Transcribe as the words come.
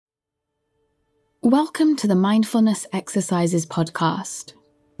Welcome to the Mindfulness Exercises podcast.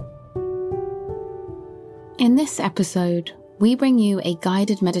 In this episode, we bring you a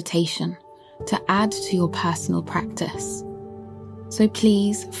guided meditation to add to your personal practice. So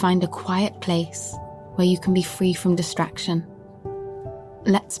please find a quiet place where you can be free from distraction.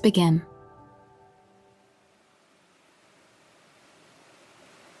 Let's begin.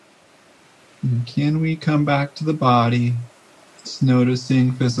 And can we come back to the body? Just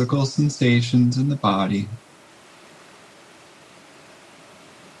noticing physical sensations in the body.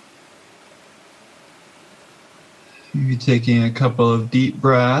 Maybe taking a couple of deep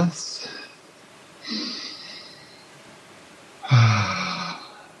breaths.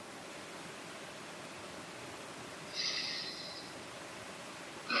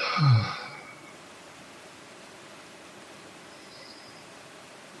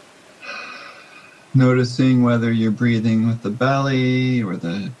 Noticing whether you're breathing with the belly or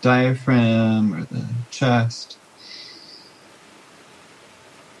the diaphragm or the chest.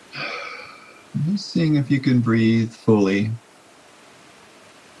 Just seeing if you can breathe fully.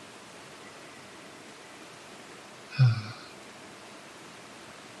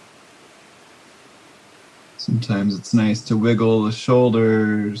 Sometimes it's nice to wiggle the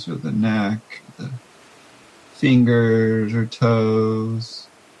shoulders or the neck, the fingers or toes.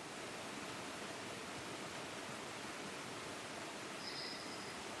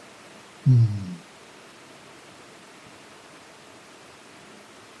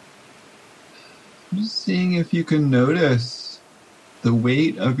 Just seeing if you can notice the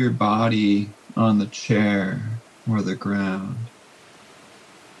weight of your body on the chair or the ground.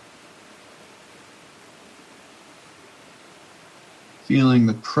 Feeling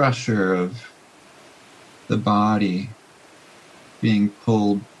the pressure of the body being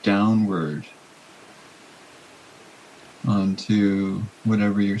pulled downward onto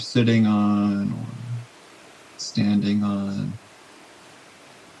whatever you're sitting on or standing on.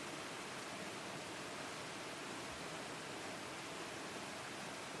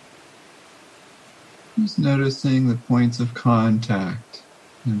 Just noticing the points of contact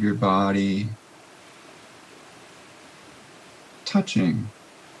of your body touching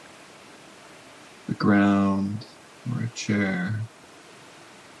the ground or a chair.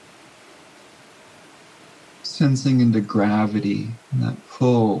 Sensing into gravity and that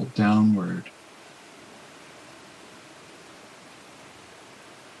pull downward.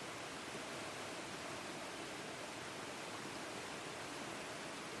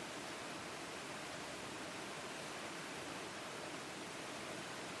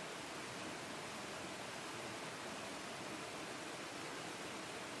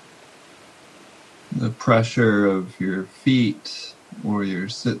 The pressure of your feet or your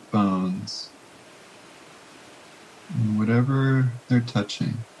sit bones, and whatever they're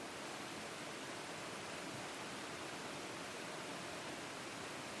touching.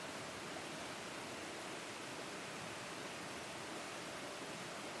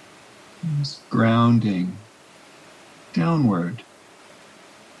 Just grounding downward.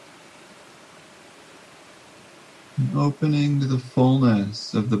 And opening to the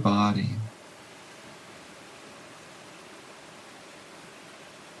fullness of the body.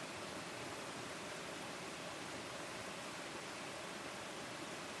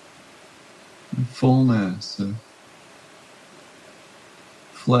 The fullness of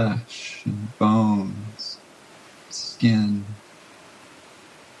flesh and bones, skin,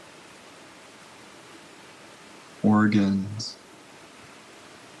 organs,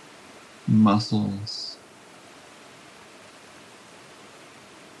 muscles.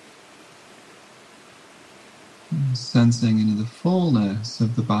 And sensing into the fullness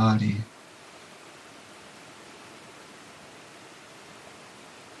of the body.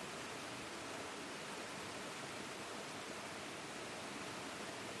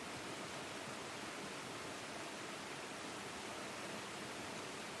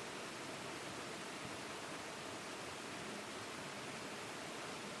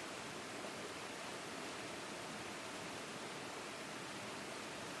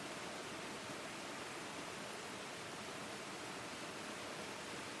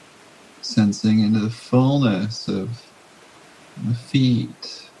 Sensing into the fullness of the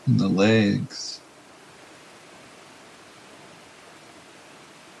feet and the legs.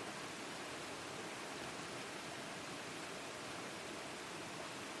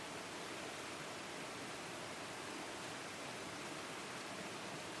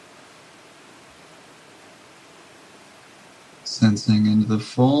 Sensing into the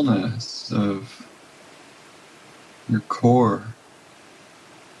fullness of your core.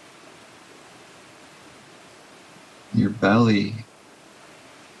 Your belly,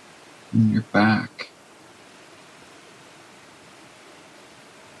 in your back.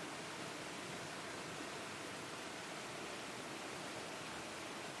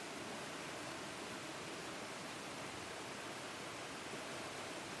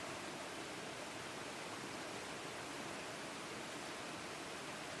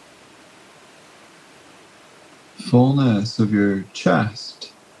 Fullness of your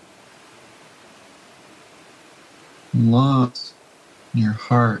chest, lungs, your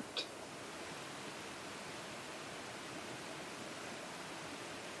heart.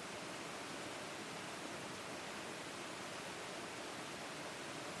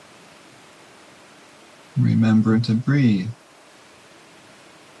 Remember to breathe.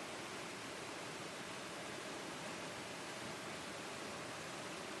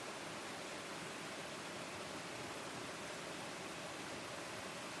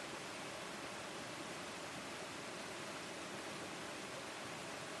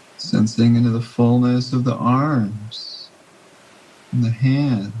 Sensing into the fullness of the arms and the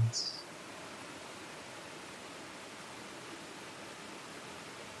hands.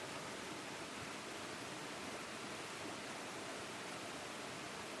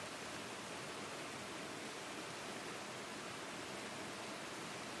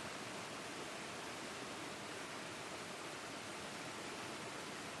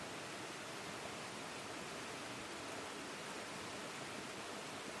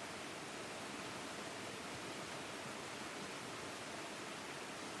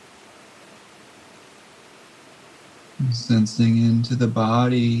 Sensing into the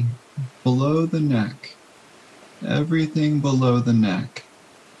body below the neck, everything below the neck.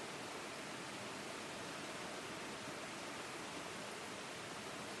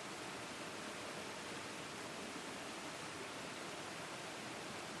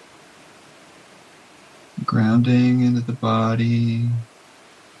 Grounding into the body,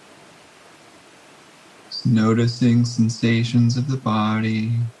 just noticing sensations of the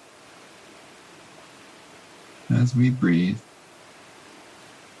body as we breathe.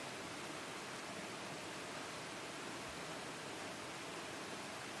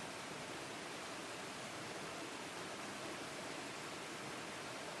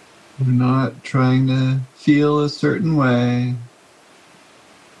 We're not trying to feel a certain way.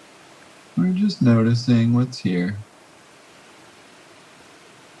 We're just noticing what's here.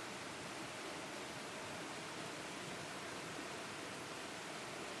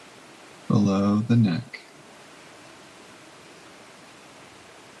 Below the neck.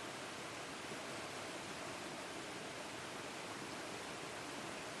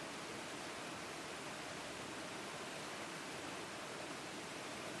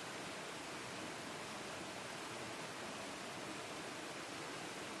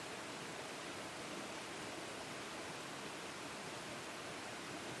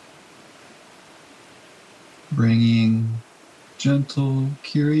 Bringing gentle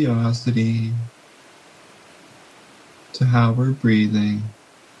curiosity to how we're breathing.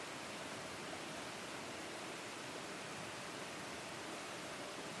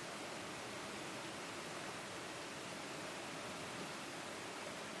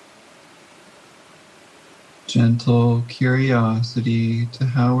 Gentle curiosity to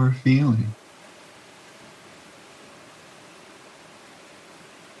how we're feeling.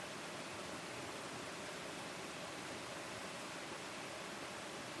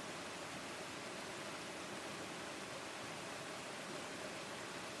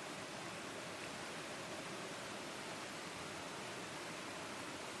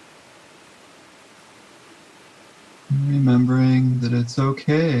 Remembering that it's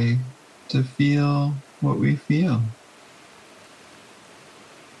okay to feel what we feel.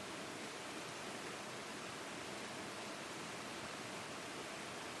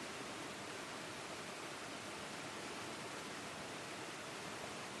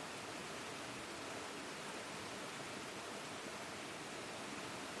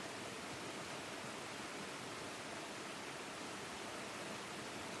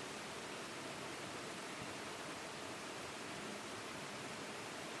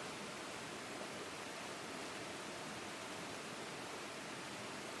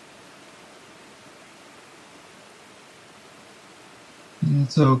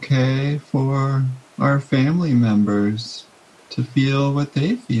 It's okay for our family members to feel what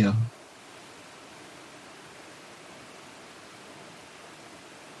they feel.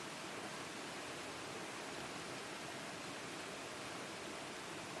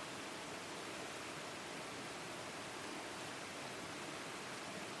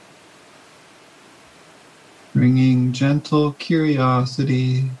 Bringing gentle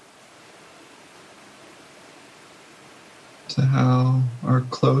curiosity to how our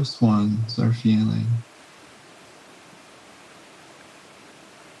close ones are feeling.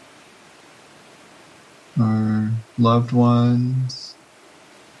 Our loved ones,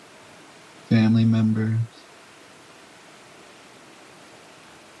 family members.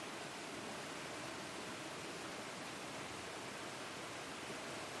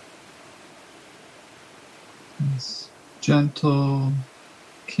 This gentle,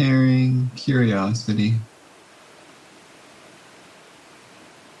 caring curiosity.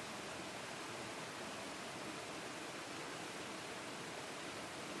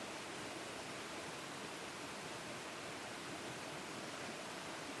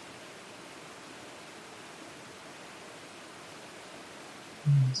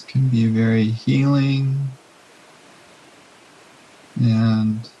 This can be very healing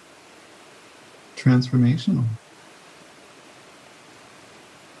and transformational.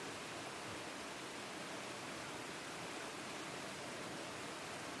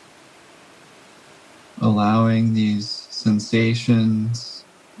 Allowing these sensations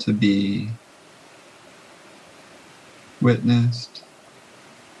to be witnessed,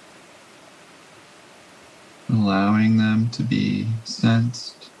 allowing them to be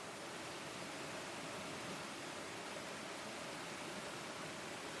sensed,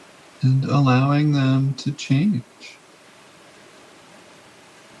 and allowing them to change.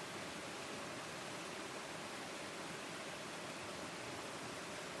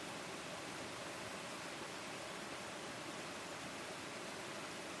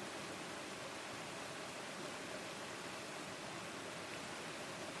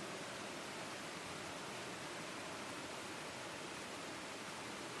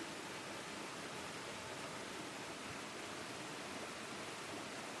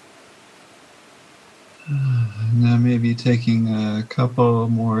 Now maybe taking a couple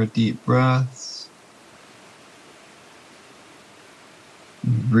more deep breaths.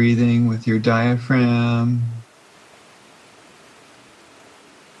 Breathing with your diaphragm.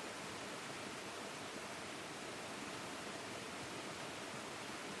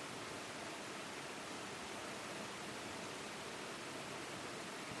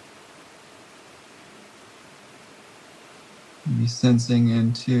 Be sensing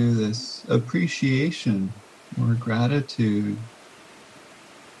into this appreciation or gratitude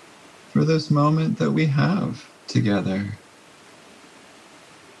for this moment that we have together.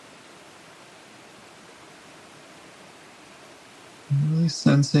 Really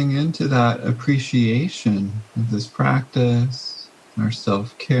sensing into that appreciation of this practice, our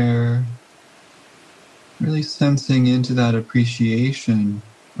self-care. Really sensing into that appreciation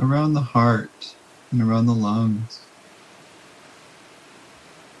around the heart and around the lungs.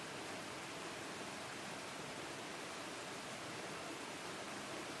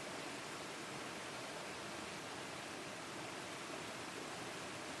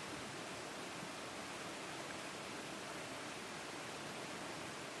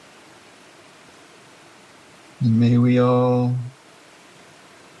 And may we all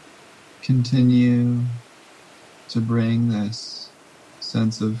continue to bring this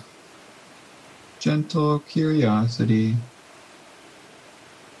sense of gentle curiosity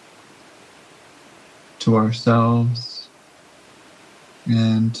to ourselves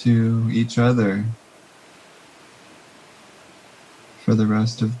and to each other for the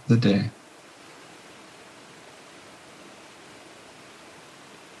rest of the day.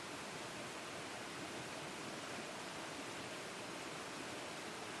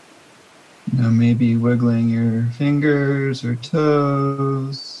 Now maybe wiggling your fingers or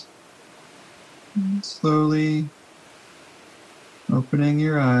toes, and slowly opening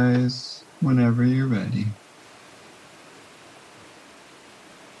your eyes whenever you're ready.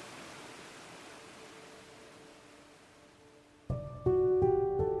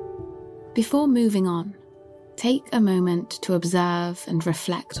 Before moving on, take a moment to observe and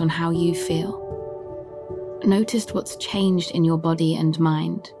reflect on how you feel. Notice what's changed in your body and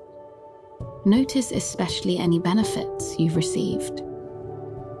mind. Notice especially any benefits you've received.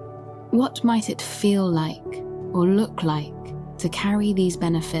 What might it feel like or look like to carry these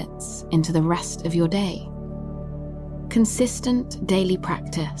benefits into the rest of your day? Consistent daily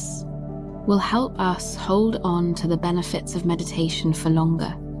practice will help us hold on to the benefits of meditation for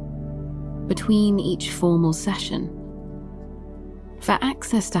longer, between each formal session. For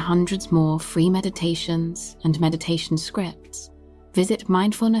access to hundreds more free meditations and meditation scripts, visit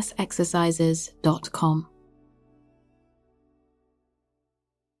mindfulnessexercises.com.